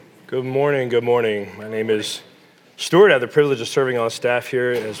Good morning, good morning. My name is Stuart. I have the privilege of serving on staff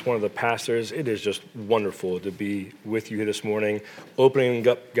here as one of the pastors. It is just wonderful to be with you here this morning, opening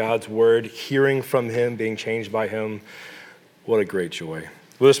up God's word, hearing from him, being changed by him. What a great joy.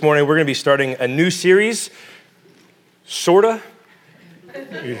 Well, this morning we're going to be starting a new series, sorta.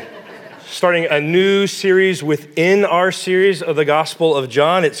 Starting a new series within our series of the Gospel of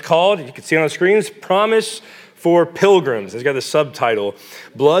John. It's called, you can see on the screens, Promise for Pilgrims. It's got the subtitle,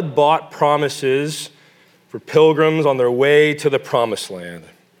 Blood-Bought Promises for Pilgrims on their way to the Promised Land.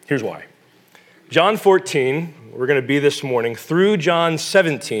 Here's why. John 14, we're going to be this morning, through John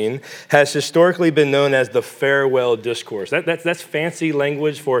 17, has historically been known as the farewell discourse. That's fancy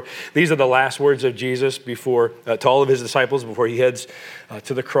language for, these are the last words of Jesus before to all of his disciples before he heads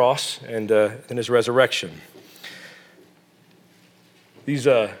to the cross and his resurrection. These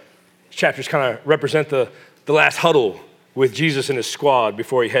chapters kind of represent the last huddle with Jesus and his squad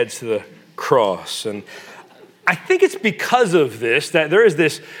before he heads to the cross. And I think it's because of this that there is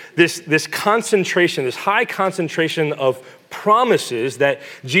this concentration, this high concentration of promises that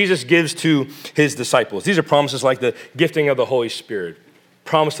Jesus gives to his disciples. These are promises like the gifting of the Holy Spirit,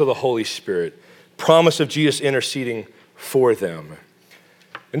 promise of the Holy Spirit, promise of Jesus interceding for them.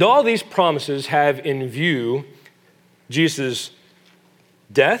 And all these promises have in view Jesus'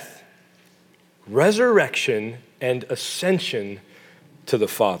 death, resurrection, and ascension to the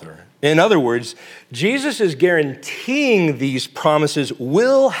Father. In other words, Jesus is guaranteeing these promises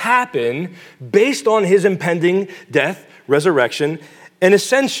will happen based on his impending death, resurrection, and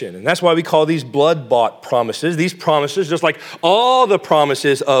ascension. And that's why we call these blood-bought promises. These promises, just like all the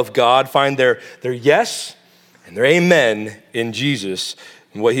promises of God, find their yes and their amen in Jesus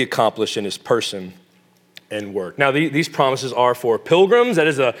and what he accomplished in his person and work. Now, these promises are for pilgrims. That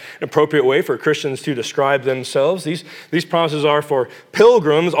is an appropriate way for Christians to describe themselves. These promises are for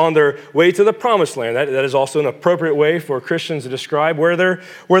pilgrims on their way to the Promised Land. That is also an appropriate way for Christians to describe where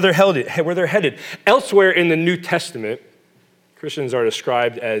they're headed. Elsewhere in the New Testament, Christians are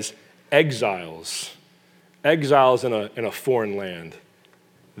described as exiles in a foreign land.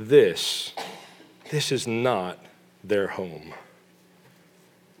 This is not their home.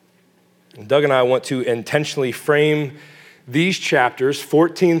 Doug and I want to intentionally frame these chapters,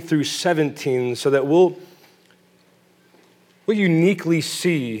 14 through 17, so that we'll uniquely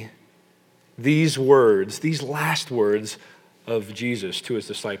see these words, these last words of Jesus to his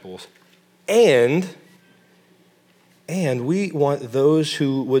disciples. And we want those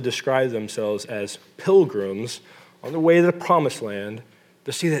who would describe themselves as pilgrims on their way to the Promised Land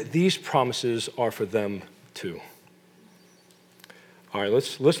to see that these promises are for them too. All right,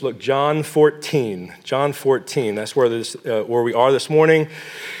 let's look. John 14. John 14. That's where we are this morning.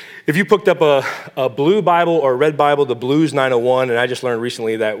 If you picked up a blue Bible or a red Bible, the blue's 901, and I just learned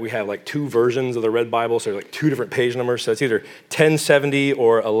recently that we have like two versions of the red Bible, so like two different page numbers. So it's either 1070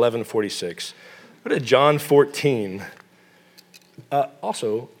 or 1146. Go to John 14.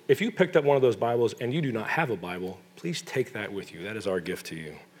 Also, if you picked up one of those Bibles and you do not have a Bible, please take that with you. That is our gift to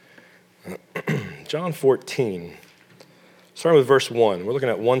you. John 14. Starting with verse 1. We're looking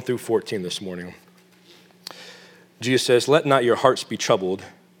at 1 through 14 this morning. Jesus says, "Let not your hearts be troubled.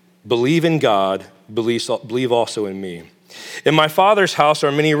 Believe in God. Believe also in me. In my Father's house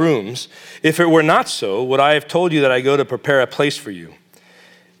are many rooms. If it were not so, would I have told you that I go to prepare a place for you?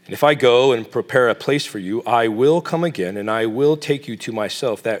 And if I go and prepare a place for you, I will come again, and I will take you to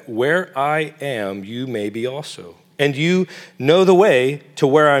myself, that where I am, you may be also. And you know the way to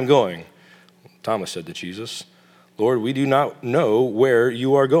where I'm going." Thomas said to Jesus, "Lord, we do not know where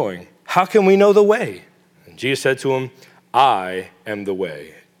you are going. How can we know the way?" And Jesus said to him, "I am the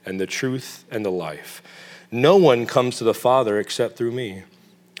way and the truth and the life. No one comes to the Father except through me.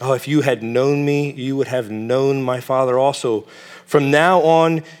 Oh, if you had known me, you would have known my Father also. From now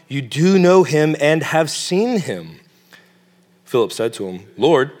on, you do know him and have seen him." Philip said to him,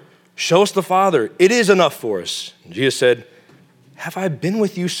 "Lord, show us the Father. It is enough for us." And Jesus said, "Have I been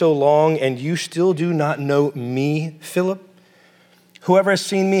with you so long, and you still do not know me, Philip? Whoever has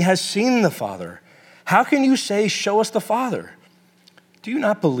seen me has seen the Father. How can you say, 'Show us the Father'? Do you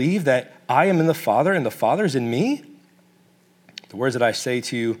not believe that I am in the Father, and the Father is in me? The words that I say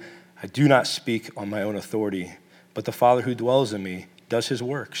to you, I do not speak on my own authority, but the Father who dwells in me does his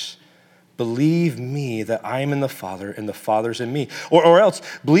works. Believe me that I am in the Father, and the Father is in me. Or else,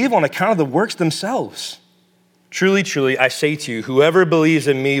 believe on account of the works themselves. Truly, truly, I say to you, whoever believes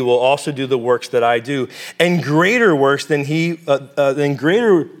in me will also do the works that I do, and greater works than these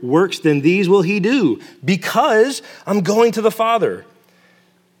will he do, because I'm going to the Father.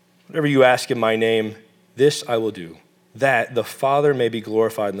 Whatever you ask in my name, this I will do, that the Father may be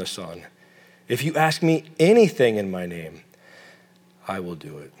glorified in the Son. If you ask me anything in my name, I will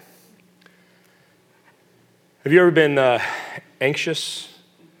do it. Have you ever been anxious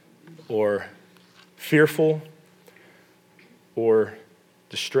or fearful or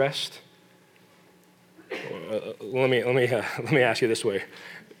distressed? Let me ask you this way.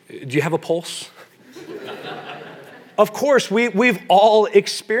 Do you have a pulse? Of course, we've all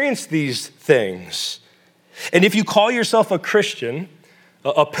experienced these things. And if you call yourself a Christian,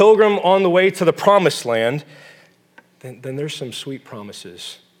 a pilgrim on the way to the promised land, then there's some sweet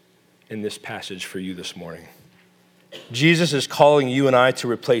promises in this passage for you this morning. Jesus is calling you and I to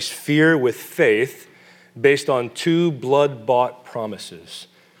replace fear with faith based on two blood-bought promises.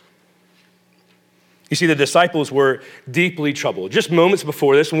 You see, the disciples were deeply troubled. Just moments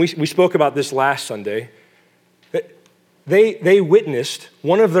before this, when we spoke about this last Sunday, they witnessed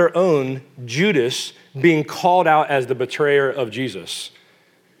one of their own, Judas, being called out as the betrayer of Jesus.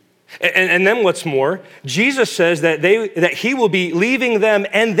 And then what's more, Jesus says that he will be leaving them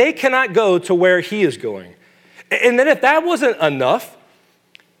and they cannot go to where he is going. And then if that wasn't enough,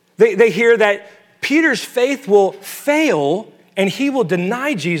 they hear that Peter's faith will fail and he will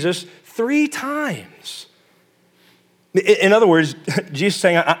deny Jesus 3 times. In other words, Jesus is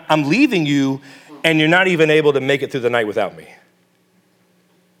saying, I'm leaving you and you're not even able to make it through the night without me.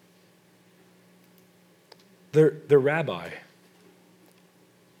 Their rabbi,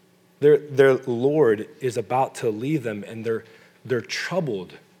 their Lord is about to leave them and they're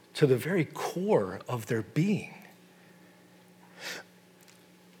troubled to the very core of their being.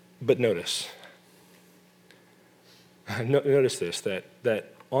 But notice this,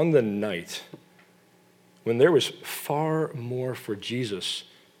 that on the night when there was far more for Jesus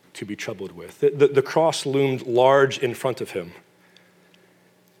to be troubled with, the cross loomed large in front of him.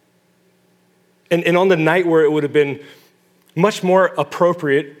 And on the night where it would have been much more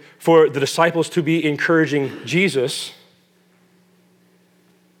appropriate for the disciples to be encouraging Jesus,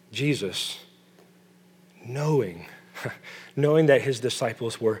 knowing that his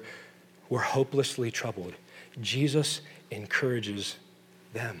disciples were hopelessly troubled, Jesus encourages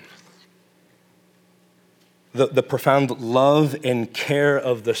them. The profound love and care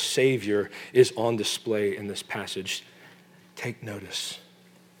of the Savior is on display in this passage. Take notice.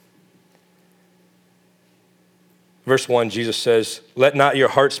 Verse 1, Jesus says, "Let not your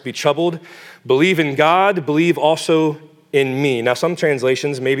hearts be troubled. Believe in God, believe also in me." Now, some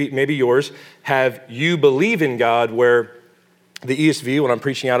translations, maybe yours, have "you believe in God," where the ESV, what I'm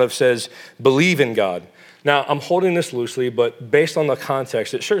preaching out of, says, "believe in God." Now, I'm holding this loosely, but based on the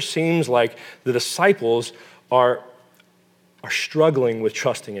context, it sure seems like the disciples are struggling with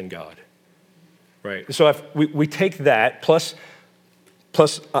trusting in God, right? So if we take that, plus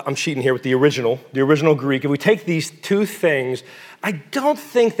I'm cheating here with the original Greek. If we take these two things, I don't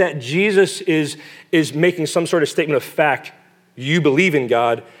think that Jesus is making some sort of statement of fact, you believe in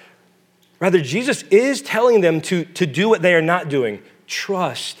God. Rather, Jesus is telling them to do what they are not doing,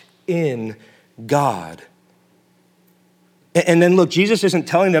 trust in God. And then look, Jesus isn't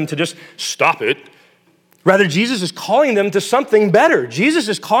telling them to just stop it. Rather, Jesus is calling them to something better. Jesus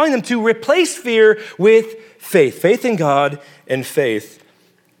is calling them to replace fear with faith. Faith in God and faith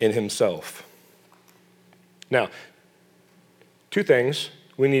in himself. Now, 2 things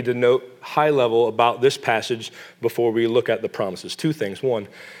we need to note high level about this passage before we look at the promises. 2 things. 1,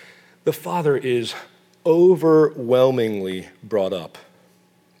 the Father is overwhelmingly brought up.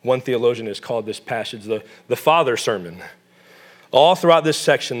 One theologian has called this passage the Father sermon. All throughout this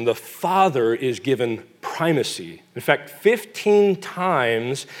section, the Father is given primacy. In fact, 15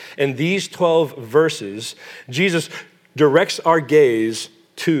 times in these 12 verses, Jesus directs our gaze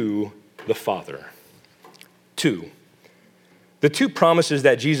to the Father. 2. The 2 promises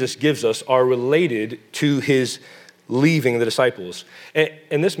that Jesus gives us are related to his leaving the disciples.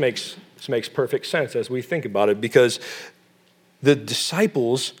 And this makes perfect sense as we think about it, because the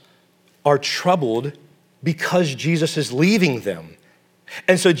disciples are troubled because Jesus is leaving them.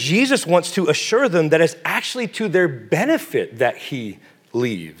 And so Jesus wants to assure them that it's actually to their benefit that he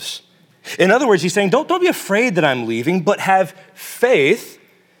leaves. In other words, he's saying, don't be afraid that I'm leaving, but have faith,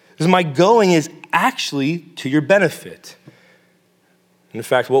 because my going is actually to your benefit. In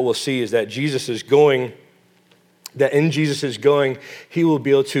fact, what we'll see is that in Jesus is going, he will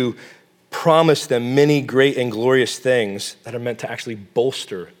be able to promise them many great and glorious things that are meant to actually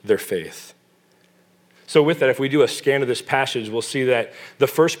bolster their faith. So with that, if we do a scan of this passage, we'll see that the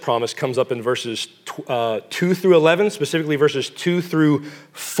first promise comes up in verses 2 through 11, specifically verses 2 through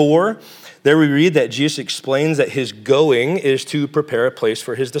 4. There we read that Jesus explains that his going is to prepare a place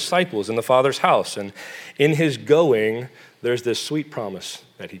for his disciples in the Father's house. And in his going, there's this sweet promise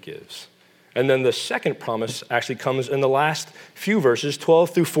that he gives. And then the second promise actually comes in the last few verses,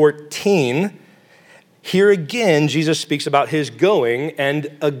 12 through 14. Here again, Jesus speaks about his going,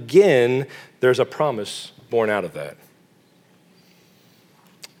 and again, there's a promise born out of that.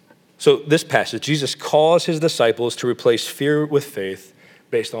 So this passage, Jesus calls his disciples to replace fear with faith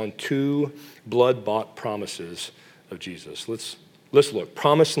based on two blood-bought promises of Jesus. Let's look.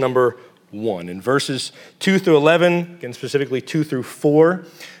 Promise number 1. In verses 2 through 11, again specifically 2 through 4,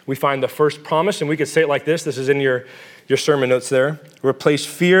 we find the first promise, and we could say it like this. This is in your sermon notes there. Replace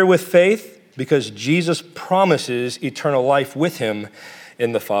fear with faith because Jesus promises eternal life with him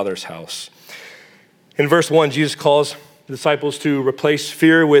in the Father's house. In verse 1, Jesus calls the disciples to replace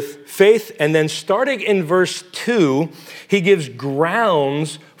fear with faith. And then starting in verse 2, he gives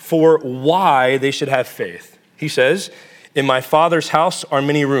grounds for why they should have faith. He says, "In my Father's house are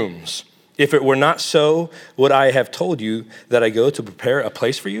many rooms. If it were not so, would I have told you that I go to prepare a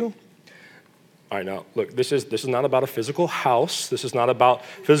place for you?" All right, now, look, this is not about a physical house. This is not about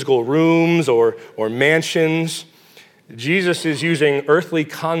physical rooms or mansions. Jesus is using earthly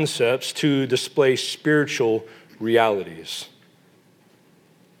concepts to display spiritual realities.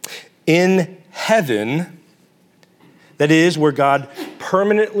 In heaven, that is where God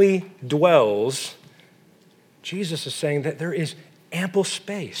permanently dwells, Jesus is saying that there is ample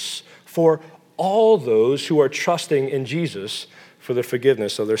space for all those who are trusting in Jesus for the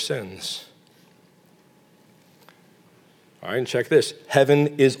forgiveness of their sins. All right, and check this.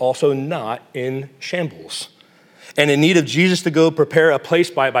 Heaven is also not in shambles and in need of Jesus to go prepare a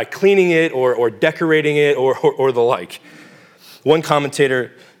place by cleaning it or decorating it or the like. One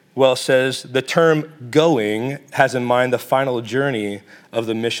commentator says, the term going has in mind the final journey of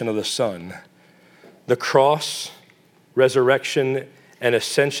the mission of the Son. The cross, resurrection, and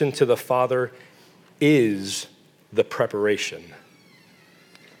ascension to the Father is the preparation.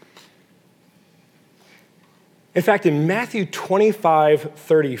 In fact, in Matthew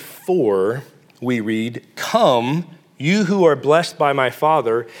 25:34, we read, "Come, you who are blessed by my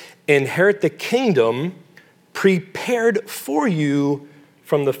Father, inherit the kingdom prepared for you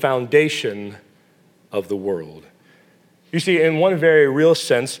from the foundation of the world." You see, in one very real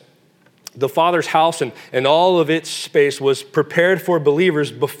sense, the Father's house and all of its space was prepared for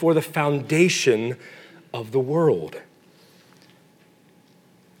believers before the foundation of the world.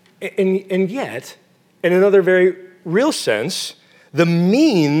 And yet, in another very real sense, the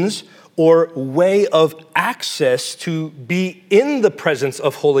means or way of access to be in the presence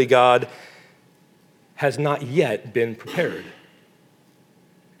of holy God has not yet been prepared.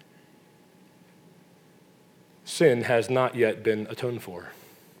 Sin has not yet been atoned for.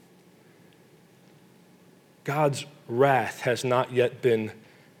 God's wrath has not yet been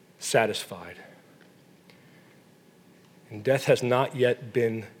satisfied. And death has not yet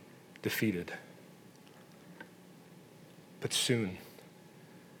been defeated. But soon,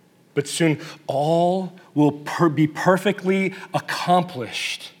 all will be perfectly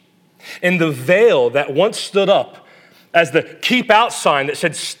accomplished. And the veil that once stood up as the keep out sign that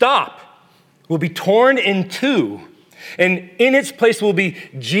said stop will be torn in two. And in its place will be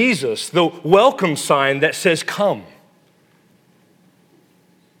Jesus, the welcome sign that says come.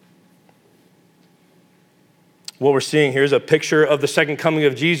 What we're seeing here is a picture of the second coming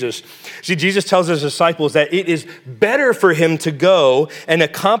of Jesus. See, Jesus tells his disciples that it is better for him to go and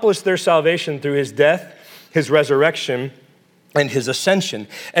accomplish their salvation through his death, his resurrection, and his ascension.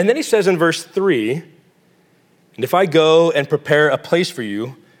 And then he says in verse 3, "And if I go and prepare a place for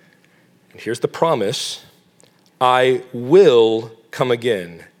you," and here's the promise, "I will come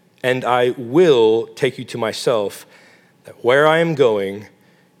again, and I will take you to myself, that where I am going,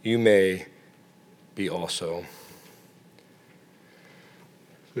 you may be also."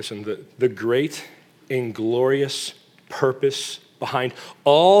 Listen, the great and glorious purpose behind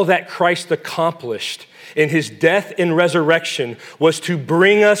all that Christ accomplished in his death and resurrection was to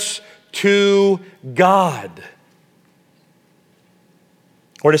bring us to God.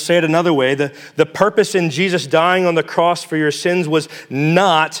 Or to say it another way, the purpose in Jesus dying on the cross for your sins was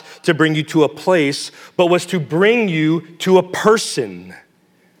not to bring you to a place, but was to bring you to a person.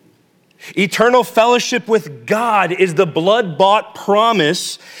 Eternal fellowship with God is the blood-bought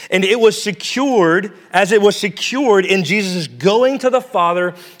promise, and it was secured in Jesus' going to the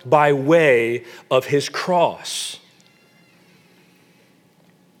Father by way of his cross.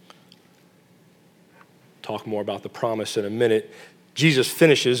 Talk more about the promise in a minute. Jesus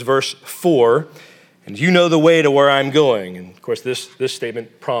finishes verse 4 and you know the way to where I'm going. And of course, this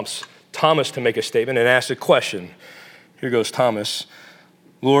statement prompts Thomas to make a statement and ask a question. Here goes Thomas.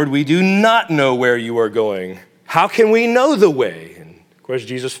 Lord, we do not know where you are going. How can we know the way? And of course,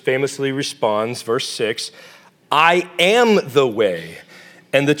 Jesus famously responds, verse 6, I am the way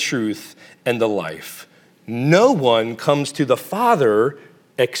and the truth and the life. No one comes to the Father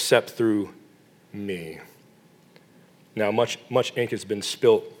except through me. Now, much ink has been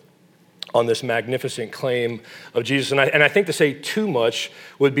spilt on this magnificent claim of Jesus. And I think to say too much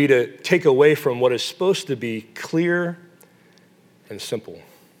would be to take away from what is supposed to be clear and simple.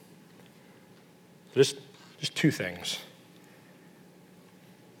 Just two things.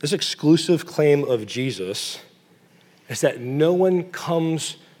 This exclusive claim of Jesus is that no one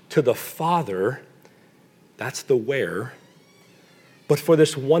comes to the Father, that's the where, but for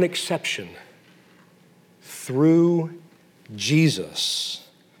this one exception, through Jesus.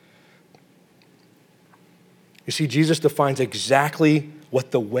 You see, Jesus defines exactly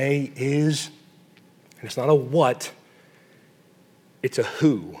what the way is, and it's not a what, it's a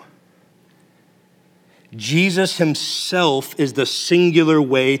who. Jesus himself is the singular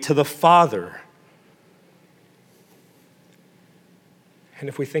way to the Father. And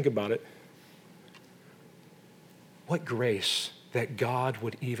if we think about it, what grace that God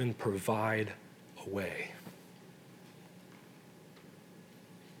would even provide a way.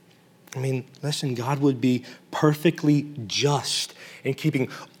 I mean, listen, God would be perfectly just in keeping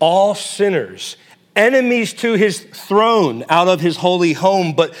all sinners, enemies to his throne, out of his holy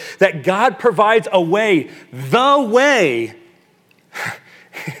home, but that God provides a way, the way.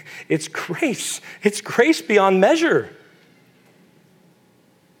 It's grace. It's grace beyond measure.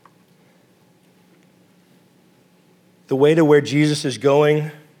 The way to where Jesus is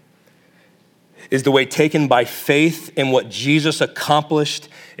going is the way taken by faith in what Jesus accomplished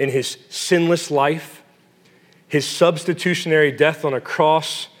in his sinless life, his substitutionary death on a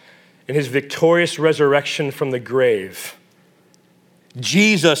cross, and his victorious resurrection from the grave.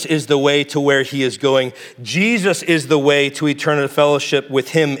 Jesus is the way to where he is going. Jesus is the way to eternal fellowship with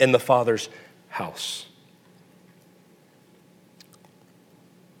him in the Father's house.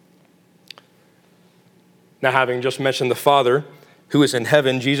 Now, having just mentioned the Father who is in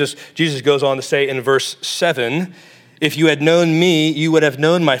heaven, Jesus goes on to say in verse 7, if you had known me, you would have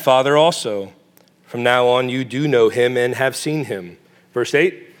known my Father also. From now on, you do know him and have seen him. Verse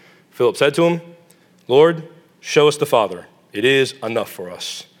 8, Philip said to him, Lord, show us the Father. It is enough for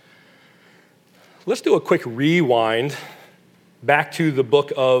us. Let's do a quick rewind back to the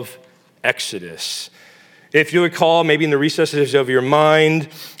book of Exodus. If you recall, maybe in the recesses of your mind,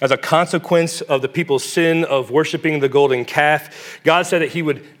 as a consequence of the people's sin of worshiping the golden calf, God said that he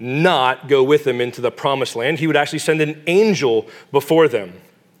would not go with them into the promised land. He would actually send an angel before them.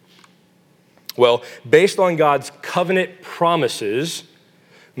 Well, based on God's covenant promises,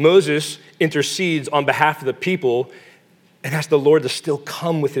 Moses intercedes on behalf of the people and asks the Lord to still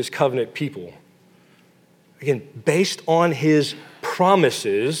come with his covenant people. Again, based on his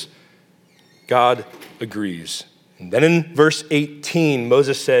promises, God agrees. And then in verse 18,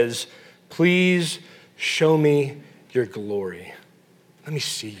 Moses says, please show me your glory. Let me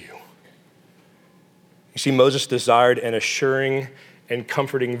see you. You see, Moses desired an assuring and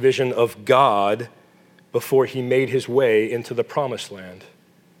comforting vision of God before he made his way into the promised land.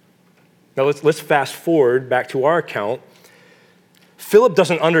 Now let's fast forward back to our account. Philip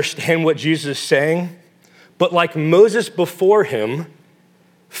doesn't understand what Jesus is saying, but like Moses before him,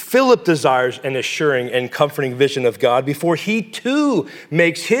 Philip desires an assuring and comforting vision of God before he too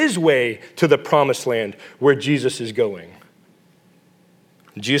makes his way to the promised land where Jesus is going.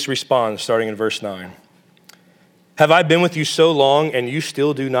 Jesus responds, starting in verse 9. Have I been with you so long and you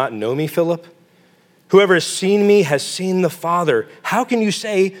still do not know me, Philip? Whoever has seen me has seen the Father. How can you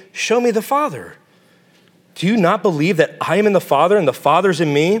say, show me the Father? Do you not believe that I am in the Father and the Father is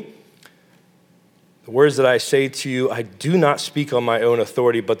in me? The words that I say to you, I do not speak on my own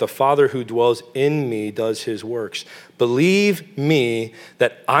authority, but the Father who dwells in me does his works. Believe me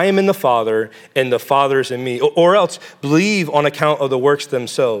that I am in the Father and the Father is in me, or else believe on account of the works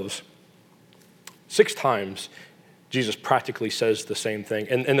themselves. 6 times, Jesus practically says the same thing.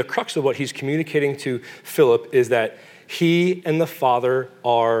 And the crux of what he's communicating to Philip is that he and the Father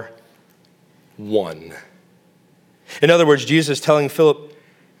are one. In other words, Jesus is telling Philip,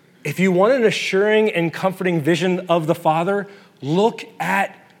 if you want an assuring and comforting vision of the Father, look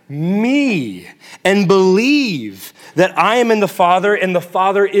at me and believe that I am in the Father and the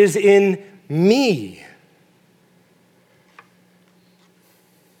Father is in me.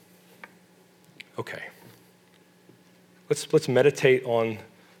 Okay. Let's meditate on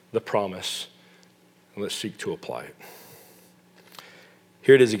the promise. and let's seek to apply it.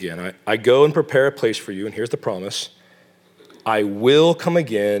 Here it is again. I go and prepare a place for you, and here's the promise. I will come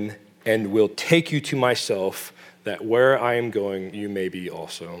again and will take you to myself, that where I am going, you may be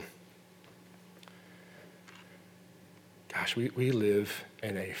also. Gosh, we live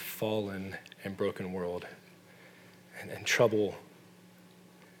in a fallen and broken world, and trouble,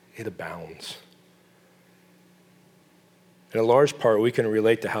 it abounds. In a large part, we can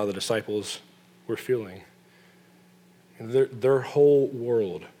relate to how the disciples were feeling. Their whole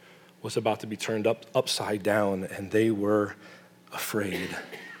world was about to be turned upside down, and they were afraid.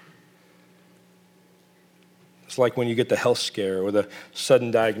 It's like when you get the health scare or the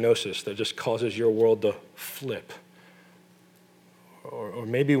sudden diagnosis that just causes your world to flip. Or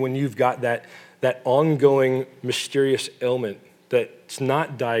maybe when you've got that ongoing mysterious ailment that's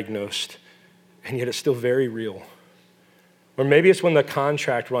not diagnosed, and yet it's still very real. Or maybe it's when the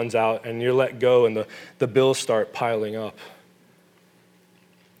contract runs out and you're let go and the bills start piling up.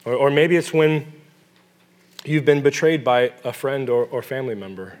 Or maybe it's when you've been betrayed by a friend or family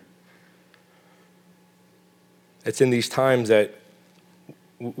member. It's in these times that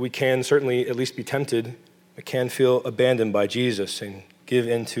we can certainly at least be tempted, we can feel abandoned by Jesus and give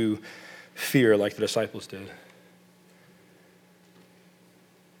into fear like the disciples did.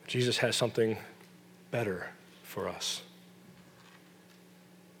 Jesus has something better for us.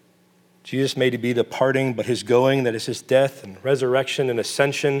 Jesus may be departing, but his going, that is his death and resurrection and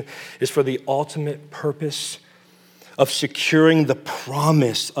ascension, is for the ultimate purpose of securing the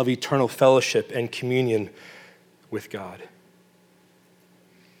promise of eternal fellowship and communion with God.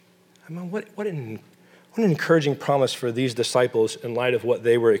 I mean, what an encouraging promise for these disciples in light of what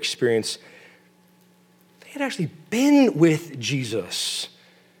they were experiencing. They had actually been with Jesus,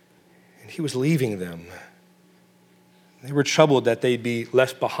 and he was leaving them. They were troubled that they'd be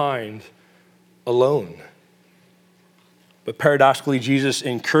left behind alone. But paradoxically, Jesus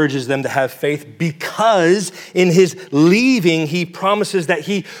encourages them to have faith because in his leaving, he promises that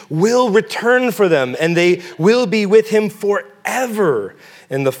he will return for them and they will be with him forever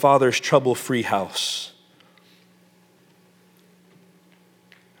in the Father's trouble-free house.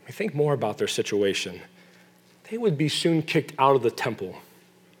 I mean, think more about their situation. They would be soon kicked out of the temple,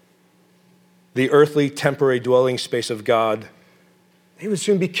 the earthly temporary dwelling space of God. They would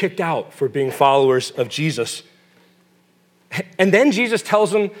soon be kicked out for being followers of Jesus. And then Jesus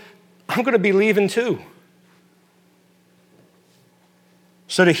tells them, I'm going to be leaving too.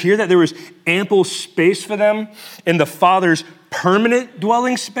 So to hear that there was ample space for them in the Father's permanent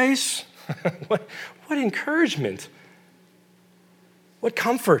dwelling space, what encouragement, what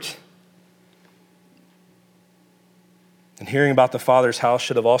comfort. And hearing about the Father's house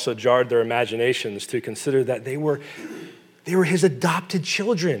should have also jarred their imaginations to consider that they were his adopted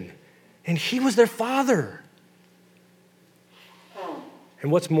children, and he was their father.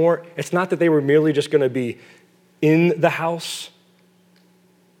 And what's more, it's not that they were merely just going to be in the house.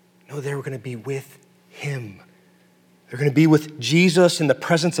 No, they were going to be with him. They're going to be with Jesus in the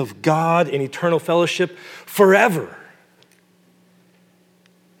presence of God in eternal fellowship forever.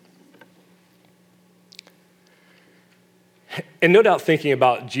 And no doubt thinking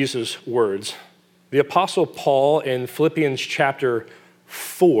about Jesus' words, the Apostle Paul in Philippians chapter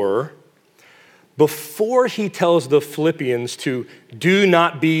 4, before he tells the Philippians to do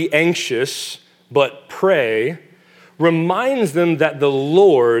not be anxious, but pray, reminds them that the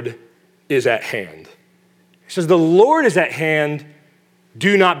Lord is at hand. He says, the Lord is at hand,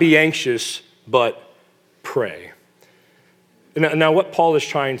 do not be anxious, but pray. Now, what Paul is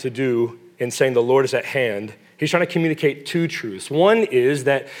trying to do in saying the Lord is at hand, he's trying to communicate two truths. One is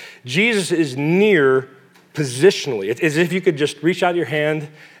that Jesus is near positionally. It's as if you could just reach out your hand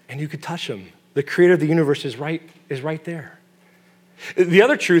and you could touch him. The creator of the universe is right there. The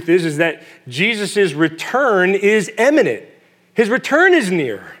other truth is that Jesus' return is imminent. His return is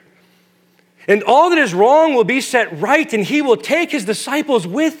near. And all that is wrong will be set right, and he will take his disciples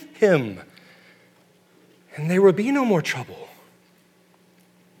with him. And there will be no more trouble.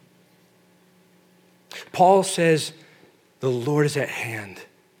 Paul says, the Lord is at hand.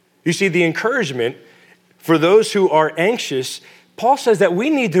 You see, the encouragement for those who are anxious, Paul says that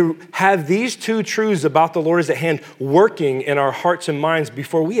we need to have these two truths about the Lord is at hand working in our hearts and minds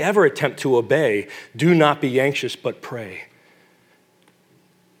before we ever attempt to obey. Do not be anxious, but pray.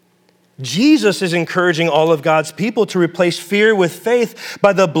 Jesus is encouraging all of God's people to replace fear with faith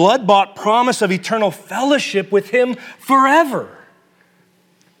by the blood-bought promise of eternal fellowship with him forever.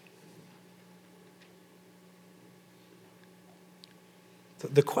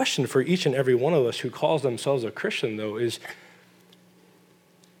 The question for each and every one of us who calls themselves a Christian, though, is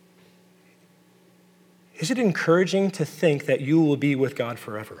is it encouraging to think that you will be with God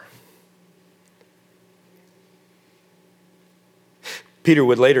forever? Peter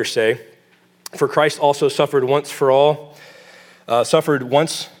would later say, "For Christ also suffered once for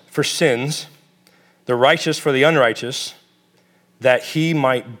sins, the righteous for the unrighteous, that he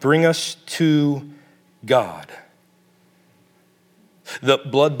might bring us to God." The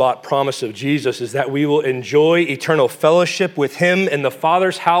blood-bought promise of Jesus is that we will enjoy eternal fellowship with him in the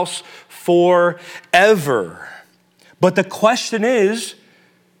Father's house forever. But the question is,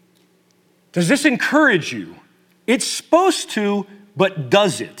 does this encourage you? It's supposed to, but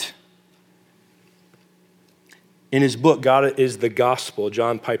does it? In his book, God is the Gospel,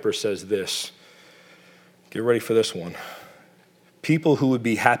 John Piper says this. Get ready for this one. People who would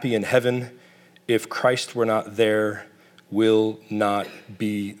be happy in heaven if Christ were not there will not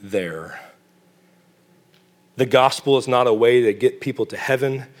be there. The gospel is not a way to get people to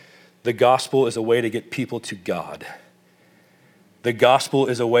heaven. The gospel is a way to get people to God. The gospel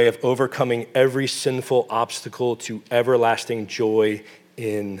is a way of overcoming every sinful obstacle to everlasting joy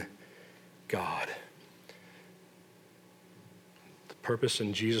in God. The purpose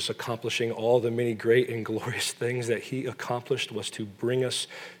in Jesus accomplishing all the many great and glorious things that he accomplished was to bring us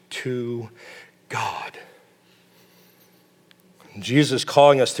to God. Jesus is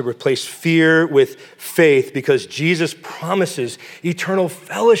calling us to replace fear with faith because Jesus promises eternal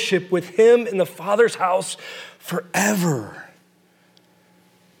fellowship with him in the Father's house forever.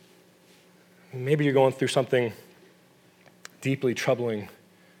 Maybe you're going through something deeply troubling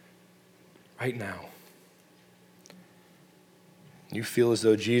right now. You feel as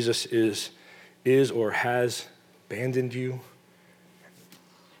though Jesus is or has abandoned you,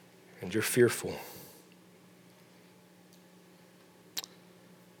 and you're fearful.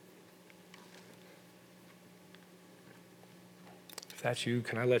 If that's you,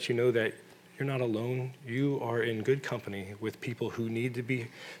 can I let you know that you're not alone? You are in good company with people who need to be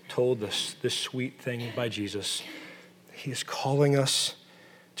told this sweet thing by Jesus. He is calling us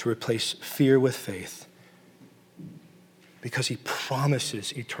to replace fear with faith because he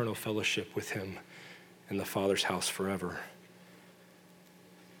promises eternal fellowship with him in the Father's house forever.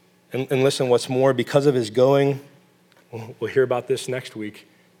 And listen, what's more, because of his going, we'll hear about this next week,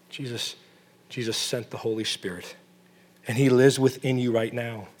 Jesus sent the Holy Spirit. And he lives within you right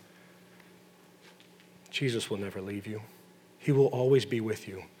now. Jesus will never leave you. He will always be with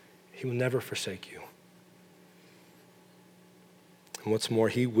you. He will never forsake you. And what's more,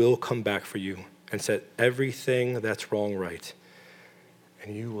 he will come back for you and set everything that's wrong right.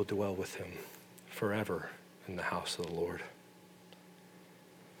 And you will dwell with him forever in the house of the Lord.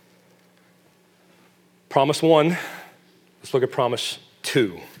 Promise 1. Let's look at promise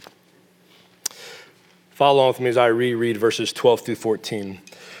 2. Follow along with me as I reread verses 12 through 14.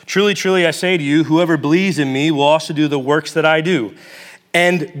 "Truly, truly, I say to you, whoever believes in me will also do the works that I do.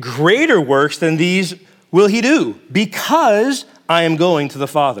 And greater works than these will he do, because I am going to the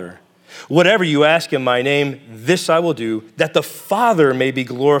Father. Whatever you ask in my name, this I will do, that the Father may be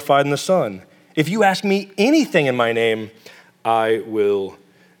glorified in the Son. If you ask me anything in my name, I will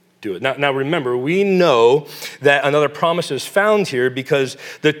do it." Now remember, we know that another promise is found here because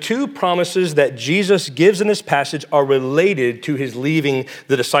the two promises that Jesus gives in this passage are related to his leaving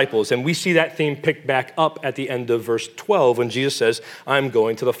the disciples. And we see that theme picked back up at the end of verse 12 when Jesus says, "I'm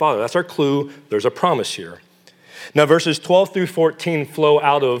going to the Father." That's our clue. There's a promise here. Now verses 12 through 14 flow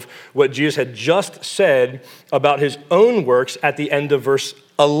out of what Jesus had just said about his own works at the end of verse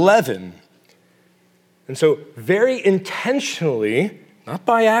 11. And so very intentionally, not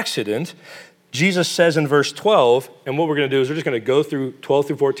by accident, Jesus says in verse 12, and what we're going to do is we're just going to go through 12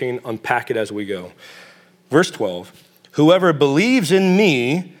 through 14, unpack it as we go. Verse 12, "Whoever believes in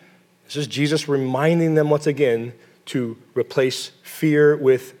me," this is Jesus reminding them once again to replace fear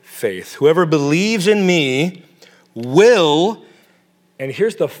with faith. "Whoever believes in me will," and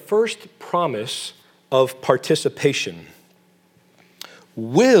here's the first promise of participation,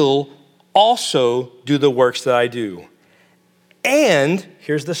 "will also do the works that I do. And,"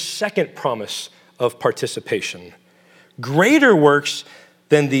 here's the second promise of participation, "greater works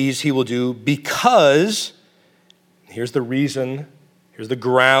than these he will do because," here's the reason, here's the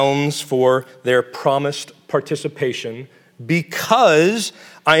grounds for their promised participation, "because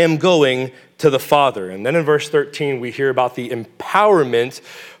I am going to the Father." And then in verse 13, we hear about the empowerment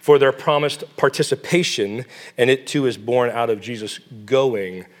for their promised participation, and it too is born out of Jesus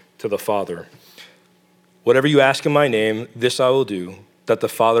going to the Father. "Whatever you ask in my name, this I will do, that the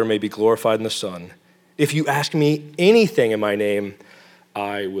Father may be glorified in the Son. If you ask me anything in my name,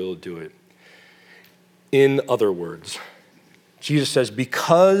 I will do it." In other words, Jesus says,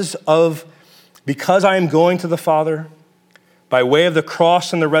 because of Because I am going to the Father, by way of the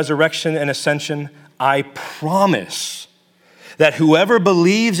cross and the resurrection and ascension, I promise that whoever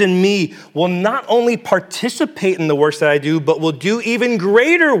believes in me will not only participate in the works that I do, but will do even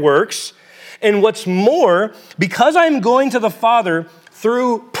greater works. And what's more, because I'm going to the Father,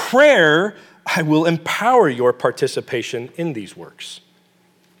 through prayer, I will empower your participation in these works.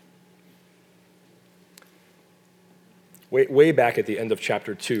 Way back at the end of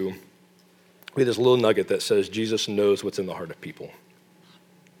chapter 2, we have this little nugget that says Jesus knows what's in the heart of people.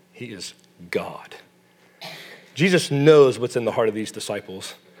 He is God. Jesus knows what's in the heart of these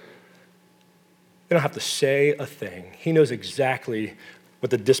disciples. They don't have to say a thing. He knows exactly what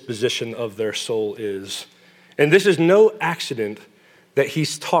the disposition of their soul is. And this is no accident that he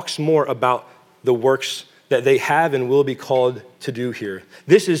talks more about the works that they have and will be called to do here.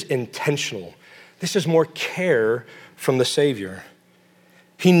 This is intentional. This is more care from the Savior.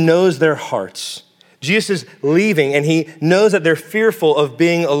 He knows their hearts. Jesus is leaving, and he knows that they're fearful of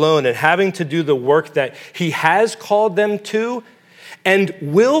being alone and having to do the work that he has called them to and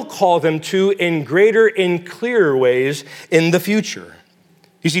will call them to in greater and clearer ways in the future.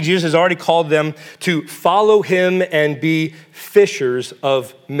 You see, Jesus has already called them to follow him and be fishers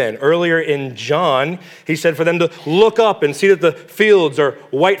of men. Earlier in John, he said for them to look up and see that the fields are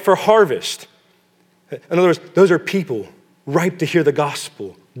white for harvest. In other words, those are people ripe to hear the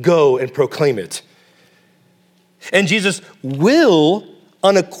gospel. Go and proclaim it. And Jesus will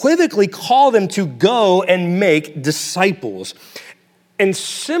unequivocally call them to go and make disciples. And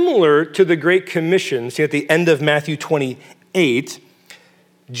similar to the Great Commission, see at the end of Matthew 28,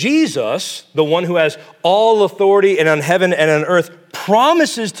 Jesus, the one who has all authority and on heaven and on earth,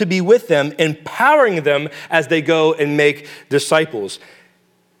 promises to be with them, empowering them as they go and make disciples.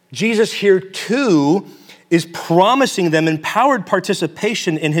 Jesus here too is promising them empowered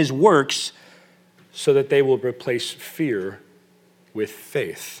participation in his works so that they will replace fear with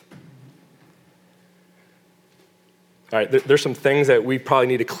faith. All right, there's some things that we probably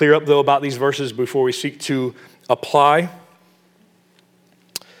need to clear up, though, about these verses before we seek to apply.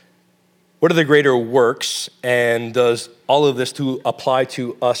 What are the greater works, and does all of this to apply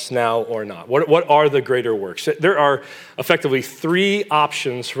to us now or not? What are the greater works? There are effectively three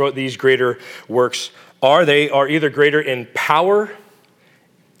options for what these greater works are. They are either greater in power,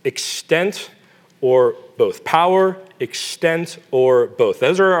 extent, or both. Power, extent, or both.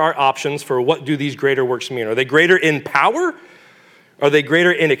 Those are our options for what do these greater works mean. Are they greater in power? Are they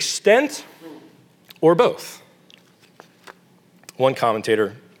greater in extent? Or both? One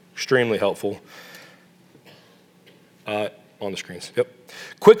commentator, extremely helpful, on the screens. Yep.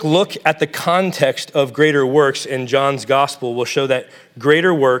 Quick look at the context of greater works in John's gospel will show that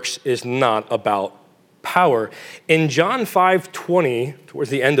greater works is not about power. In John 5:20,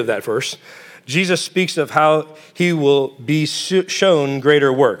 towards the end of that verse, Jesus speaks of how he will be shown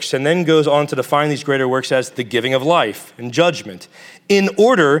greater works and then goes on to define these greater works as the giving of life and judgment in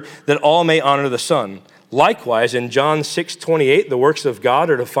order that all may honor the Son. Likewise, in John 6:28, the works of God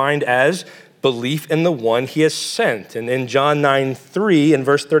are defined as belief in the one he has sent. And in John 9:3 and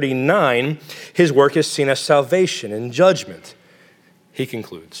verse 39, his work is seen as salvation and judgment. He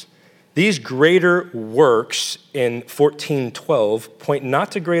concludes, these greater works in 14:12 point not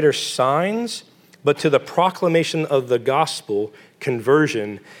to greater signs, but to the proclamation of the gospel,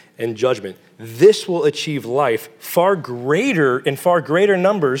 conversion, and judgment. This will achieve life in far greater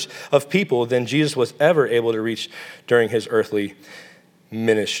numbers of people than Jesus was ever able to reach during his earthly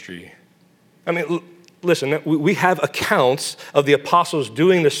ministry. I mean, listen, we have accounts of the apostles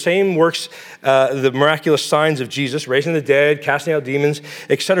doing the same works, the miraculous signs of Jesus, raising the dead, casting out demons,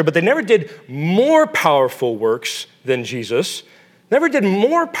 etc. But they never did more powerful works than Jesus. Never did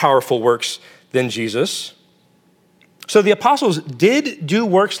more powerful works than Jesus. So the apostles did do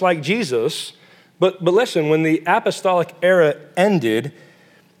works like Jesus, but listen, when the apostolic era ended,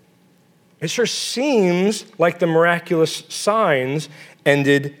 it sure seems like the miraculous signs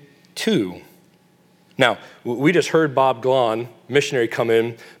ended too. Now, we just heard Bob Glahn, missionary, come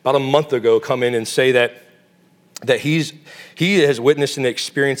in about a month ago, and say that he has witnessed and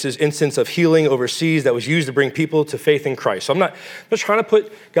experienced this instance of healing overseas that was used to bring people to faith in Christ. So I'm not trying to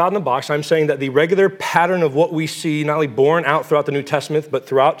put God in the box. I'm saying that the regular pattern of what we see, not only borne out throughout the New Testament, but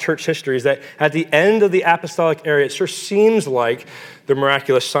throughout church history, is that at the end of the apostolic era, it sure seems like the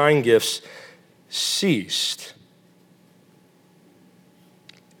miraculous sign gifts ceased.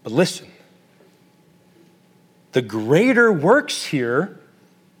 But listen, the greater works here,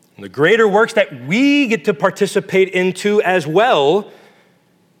 and the greater works that we get to participate into as well,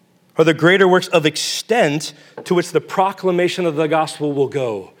 are the greater works of extent to which the proclamation of the gospel will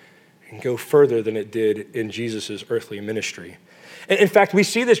go. and go further than it did in Jesus' earthly ministry. And in fact, we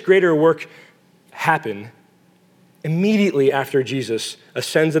see this greater work happen immediately after Jesus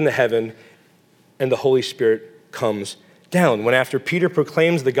ascends into heaven and the Holy Spirit comes down. When after Peter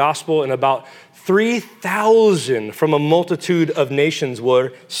proclaims the gospel and about 3,000 from a multitude of nations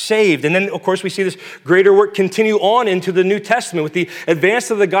were saved. And then, of course, we see this greater work continue on into the New Testament with the advance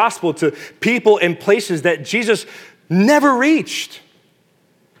of the gospel to people and places that Jesus never reached.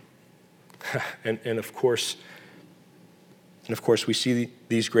 And of course, we see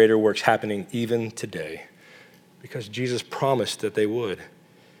these greater works happening even today because Jesus promised that they would,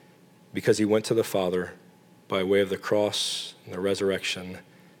 because he went to the Father by way of the cross and the resurrection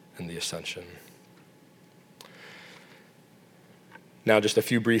and the ascension. Now, just a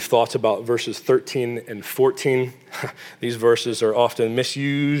few brief thoughts about verses 13 and 14. These verses are often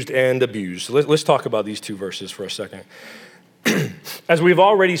misused and abused. So let's talk about these two verses for a second. As we've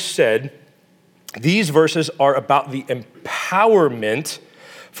already said, these verses are about the empowerment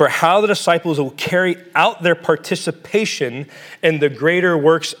for how the disciples will carry out their participation in the greater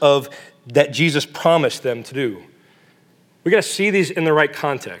works that Jesus promised them to do. We got to see these in the right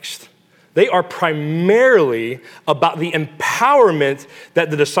context. They are primarily about the empowerment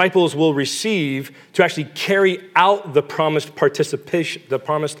that the disciples will receive to actually carry out the promised participation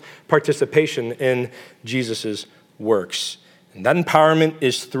in Jesus' works. And that empowerment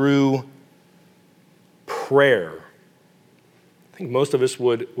is through prayer. I think most of us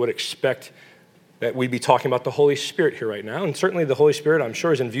would expect that we'd be talking about the Holy Spirit here right now. And certainly the Holy Spirit, I'm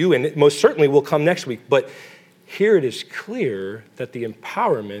sure, is in view, and it most certainly will come next week. But here it is clear that the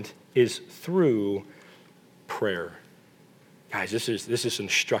empowerment is through prayer. Guys, this is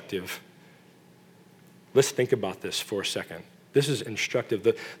instructive. Let's think about this for a second. This is instructive.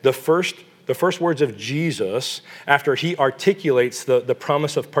 The first words of Jesus, after he articulates the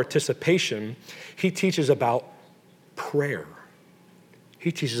promise of participation, he teaches about prayer.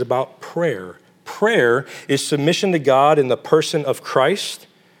 He teaches about prayer. Prayer is submission to God in the person of Christ,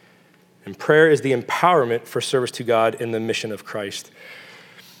 and prayer is the empowerment for service to God in the mission of Christ.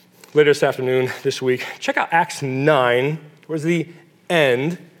 Later this afternoon, this week, check out Acts 9, towards the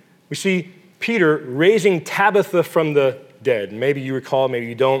end. We see Peter raising Tabitha from the dead. Maybe you recall, maybe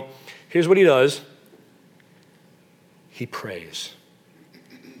you don't. Here's what he does. He prays.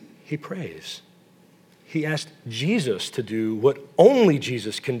 He prays. He asked Jesus to do what only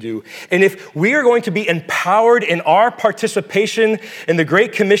Jesus can do. And if we are going to be empowered in our participation in the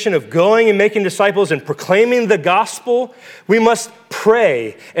Great Commission of going and making disciples and proclaiming the gospel, we must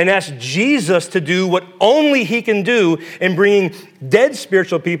pray and ask Jesus to do what only he can do in bringing dead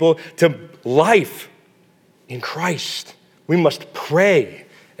spiritual people to life in Christ. We must pray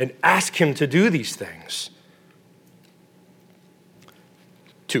and ask him to do these things.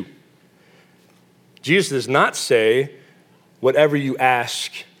 2. Jesus does not say, whatever you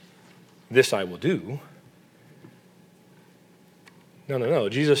ask, this I will do. No.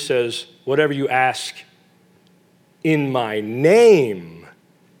 Jesus says, whatever you ask in my name,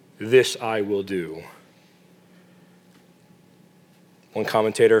 this I will do. One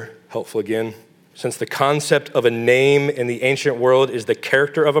commentator, helpful again, since the concept of a name in the ancient world is the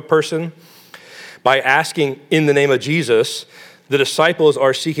character of a person, by asking in the name of Jesus, the disciples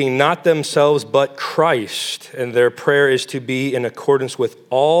are seeking not themselves but Christ, and their prayer is to be in accordance with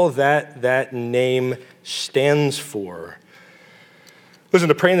all that name stands for. Listen,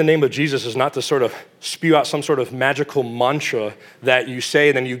 to pray in the name of Jesus is not to sort of spew out some sort of magical mantra that you say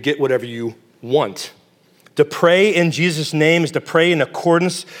and then you get whatever you want. To pray in Jesus' name is to pray in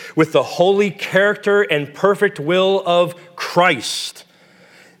accordance with the holy character and perfect will of Christ.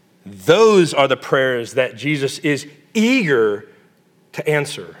 Those are the prayers that Jesus is eager to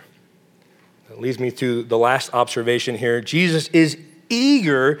answer. That leads me to the last observation here. Jesus is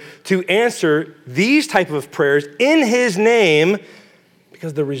eager to answer these type of prayers in his name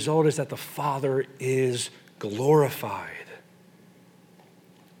because the result is that the Father is glorified.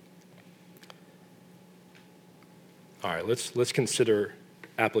 All right, let's consider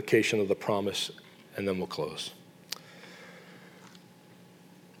application of the promise, and then we'll close.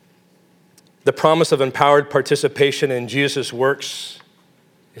 The promise of empowered participation in Jesus' works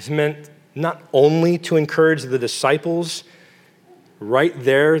is meant not only to encourage the disciples right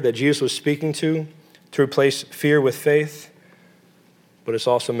there that Jesus was speaking to replace fear with faith, but it's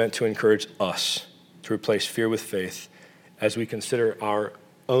also meant to encourage us to replace fear with faith as we consider our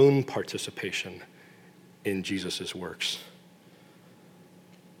own participation in Jesus' works.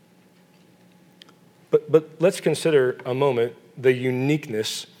 But let's consider a moment the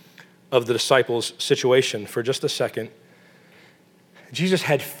uniqueness of the disciples' situation for just a second Jesus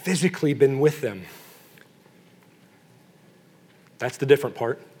had physically been with them. That's the different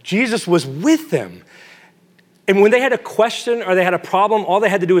part. Jesus was with them. And when they had a question or they had a problem, all they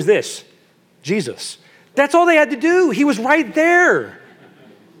had to do was this: Jesus. That's all they had to do. He was right there.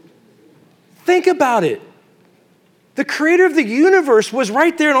 Think about it. The creator of the universe was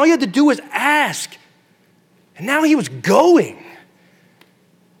right there, and all you had to do was ask. And now he was going.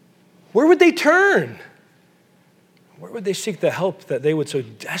 Where would they turn? Where would they seek the help that they would so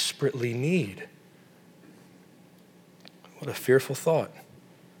desperately need? What a fearful thought.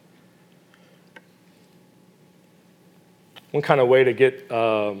 One kind of way to get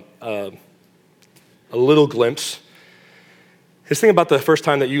a little glimpse is think about the first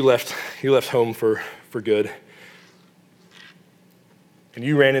time that you left home for good. And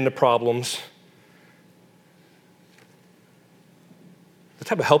you ran into problems. The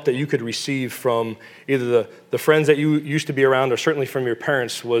type of help that you could receive from either the friends that you used to be around or certainly from your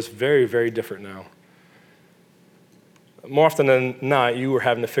parents was very, very different now. More often than not, you were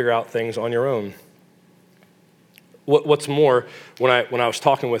having to figure out things on your own. What's more, when I was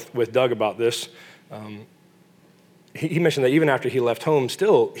talking with Doug about this, he mentioned that even after he left home,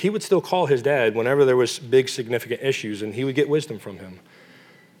 he would still call his dad whenever there was big, significant issues, and he would get wisdom from him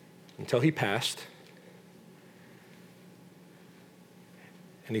until he passed.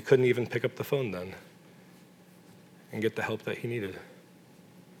 And he couldn't even pick up the phone then and get the help that he needed.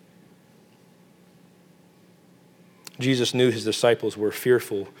 Jesus knew his disciples were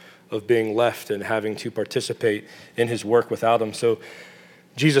fearful of being left and having to participate in his work without him. So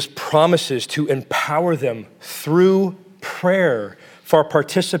Jesus promises to empower them through prayer for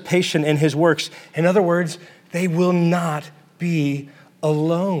participation in his works. In other words, they will not be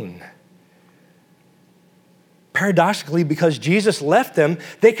alone. Paradoxically, because Jesus left them,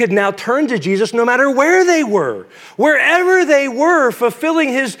 they could now turn to Jesus no matter where they were. Wherever they were fulfilling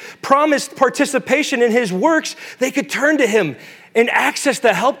his promised participation in his works, they could turn to him and access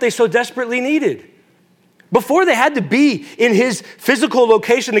the help they so desperately needed. Before they had to be in his physical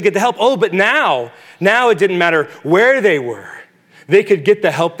location to get the help. Oh, but now it didn't matter where they were. They could get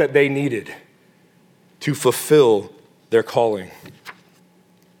the help that they needed to fulfill their calling.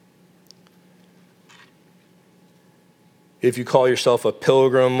 If you call yourself a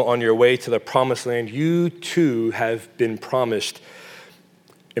pilgrim on your way to the promised land, you too have been promised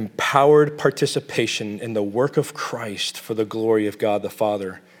empowered participation in the work of Christ for the glory of God the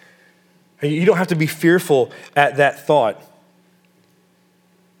Father. And you don't have to be fearful at that thought.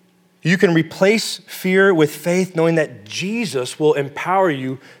 You can replace fear with faith, knowing that Jesus will empower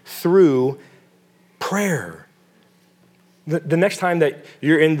you through prayer. The next time that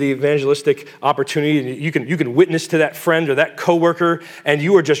you're in the evangelistic opportunity, and you can witness to that friend or that coworker, and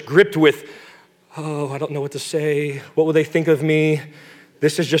you are just gripped with, oh, I don't know what to say. What will they think of me?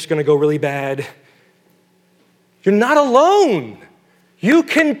 This is just going to go really bad. You're not alone. You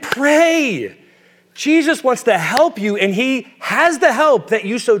can pray. Jesus wants to help you, and he has the help that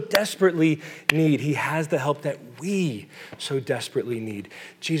you so desperately need. He has the help that we so desperately need.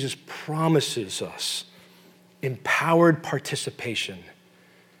 Jesus promises us empowered participation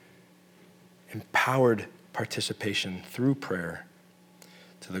through prayer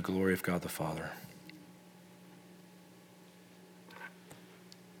to the glory of God the Father.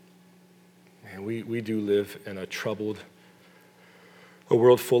 And we do live in a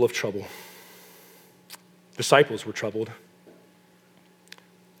world full of trouble. Disciples were troubled.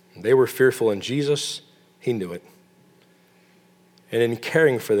 They were fearful, and Jesus, he knew it. And in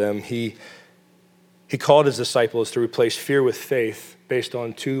caring for them, he called his disciples to replace fear with faith based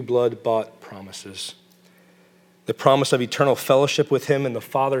on two blood-bought promises. The promise of eternal fellowship with him in the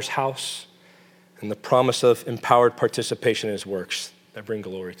Father's house, and the promise of empowered participation in his works that bring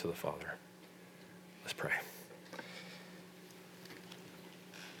glory to the Father. Let's pray.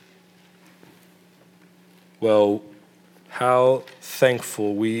 Well, how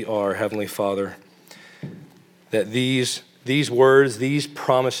thankful we are, Heavenly Father, that these words, these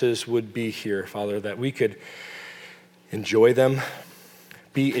promises would be here, Father, that we could enjoy them,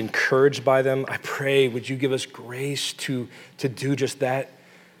 be encouraged by them. I pray, would you give us grace to do just that,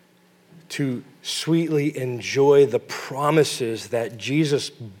 to sweetly enjoy the promises that Jesus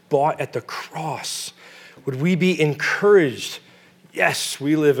bought at the cross. Would we be encouraged? Yes,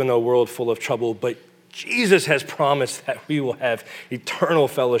 we live in a world full of trouble, but Jesus has promised that we will have eternal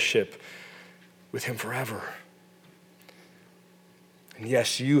fellowship with him forever. And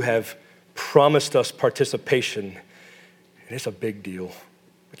yes, you have promised us participation, and it's a big deal.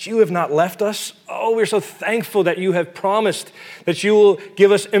 But you have not left us. Oh, we're so thankful that you have promised that you will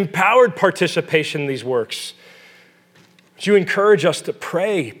give us empowered participation in these works. Would you encourage us to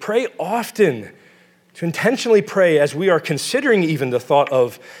pray often, to intentionally pray as we are considering even the thought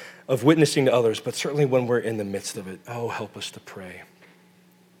of witnessing to others, but certainly when we're in the midst of it. Oh, help us to pray.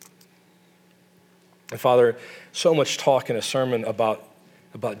 And Father, so much talk in a sermon about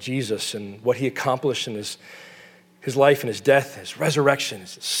Jesus and what he accomplished in his life and his death, his resurrection,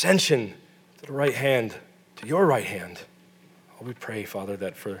 his ascension to the right hand, to your right hand. Oh, we pray, Father,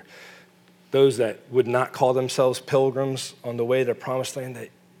 that for those that would not call themselves pilgrims on the way to the promised land, that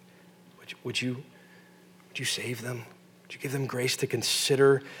would you save them? Would you give them grace to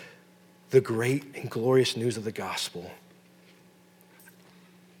consider the great and glorious news of the gospel?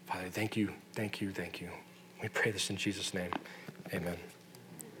 Father, thank you. We pray this in Jesus' name. Amen.